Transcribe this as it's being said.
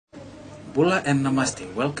Vula and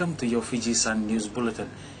Namaste, welcome to your Fiji Sun News Bulletin.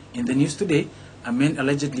 In the news today, a man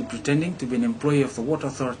allegedly pretending to be an employee of the Water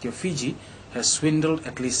Authority of Fiji has swindled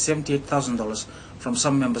at least $78,000 from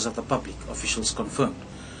some members of the public, officials confirmed.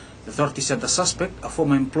 The authority said the suspect, a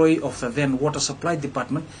former employee of the then Water Supply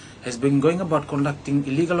Department, has been going about conducting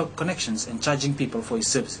illegal connections and charging people for his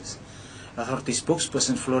services. Authority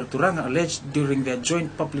spokesperson Flori Turanga alleged during their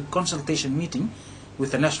joint public consultation meeting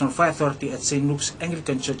with the National Fire Authority at St. Luke's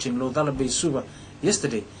Anglican Church in Laudala Bay, Suva,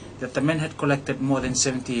 yesterday that the man had collected more than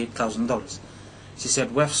 $78,000. She said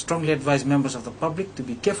WAF strongly advised members of the public to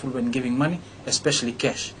be careful when giving money, especially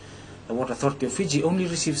cash. The Water Authority of Fiji only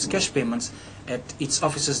receives cash payments at its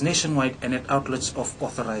offices nationwide and at outlets of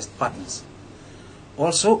authorized partners.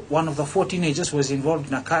 Also, one of the 4 teenagers who was involved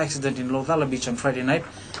in a car accident in Laudala Beach on Friday night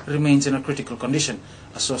remains in a critical condition,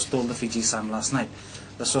 a source told the Fiji Sun last night.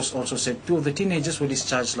 The source also said 2 of the teenagers were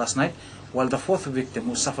discharged last night, while the 4th victim,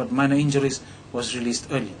 who suffered minor injuries, was released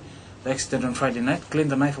early. The accident on Friday night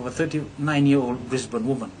claimed the life of a 39-year-old Brisbane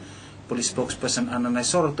woman. Police spokesperson Anna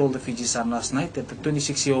Naisoro told the Fiji Sun last night that the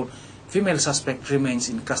 26-year-old female suspect remains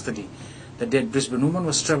in custody. The dead Brisbane woman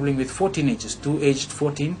was travelling with 4 teenagers, 2 aged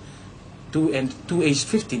 14, 2 and 2 aged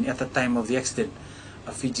 15 at the time of the accident.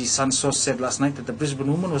 A Fiji Sun source said last night that the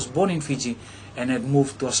Brisbane woman was born in Fiji and had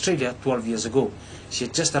moved to Australia 12 years ago. She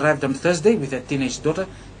had just arrived on Thursday with her teenage daughter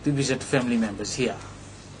to visit family members here.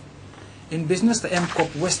 In business, the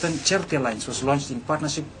MCOP Western Charity Alliance was launched in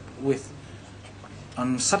partnership with,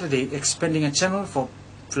 on Saturday, expanding a channel for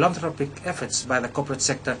philanthropic efforts by the corporate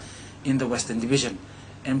sector in the Western Division.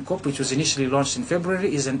 MCOP, which was initially launched in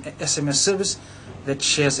February, is an SMS service that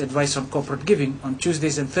shares advice on corporate giving on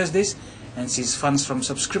Tuesdays and Thursdays and sees funds from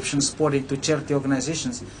subscriptions poured into charity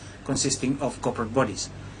organizations consisting of corporate bodies.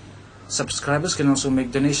 Subscribers can also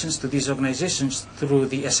make donations to these organizations through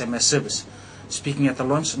the SMS service. Speaking at the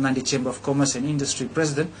launch, Nandi Chamber of Commerce and Industry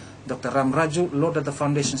President Dr. Ram Raju lauded the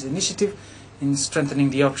Foundation's initiative in strengthening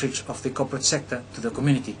the outreach of the corporate sector to the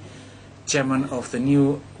community. Chairman of the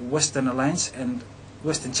new Western Alliance and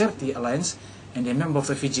Western Charity Alliance and a member of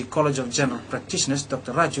the Fiji College of General Practitioners,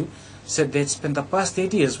 Dr. Raju, said they had spent the past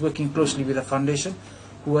 8 years working closely with the Foundation,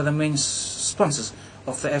 who are the main sponsors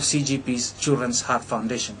of the FCGP's Children's Heart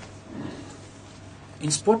Foundation. In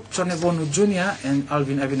sport, Chonebonu Jr. and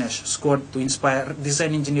Alvin Avinash scored to inspire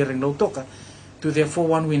design engineering Lautoka to their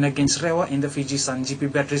 4-1 win against Rewa in the Fiji Sun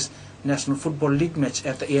GP Batteries National Football League match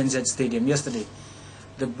at the ANZ Stadium yesterday.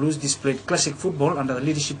 The Blues displayed classic football under the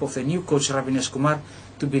leadership of their new coach Ravinesh Kumar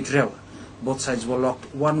to beat Rewa. Both sides were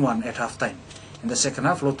locked 1-1 at half-time. In the second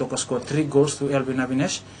half, Lautoka scored 3 goals through Alvin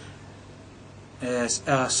Avinash.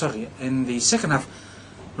 In the second half,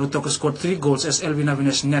 Lautoka scored 3 goals as Alvin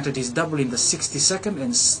Avinash netted his double in the 62nd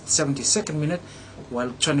and 72nd minute, while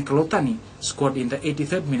Chonika Lotani scored in the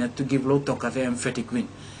 83rd minute to give Lautoka the emphatic win.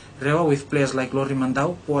 Rewa, with players like Lori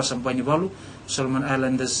Mandau, Poa Sampanivalu, Solomon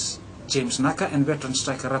Islanders James Naka and veteran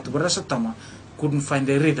striker Ratu Barasatama, couldn't find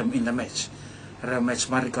their rhythm in the match. Rewa match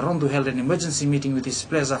Marika Rondu held an emergency meeting with his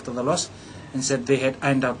players after the loss and said they had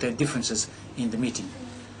ironed out their differences in the meeting.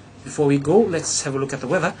 Before we go, let's have a look at the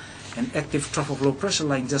weather. An active trough of low pressure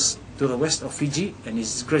lying just to the west of Fiji and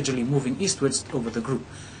is gradually moving eastwards over the group.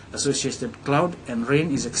 Associated cloud and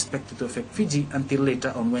rain is expected to affect Fiji until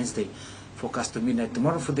later on Wednesday. Forecast to midnight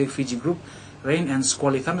tomorrow for the Fiji group, rain and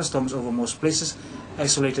squally thunderstorms over most places,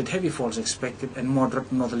 isolated heavy falls expected and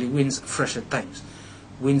moderate northerly winds fresh at times.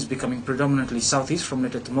 Winds becoming predominantly southeast from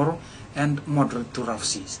later tomorrow and moderate to rough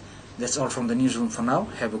seas. That's all from the newsroom for now.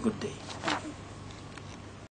 Have a good day.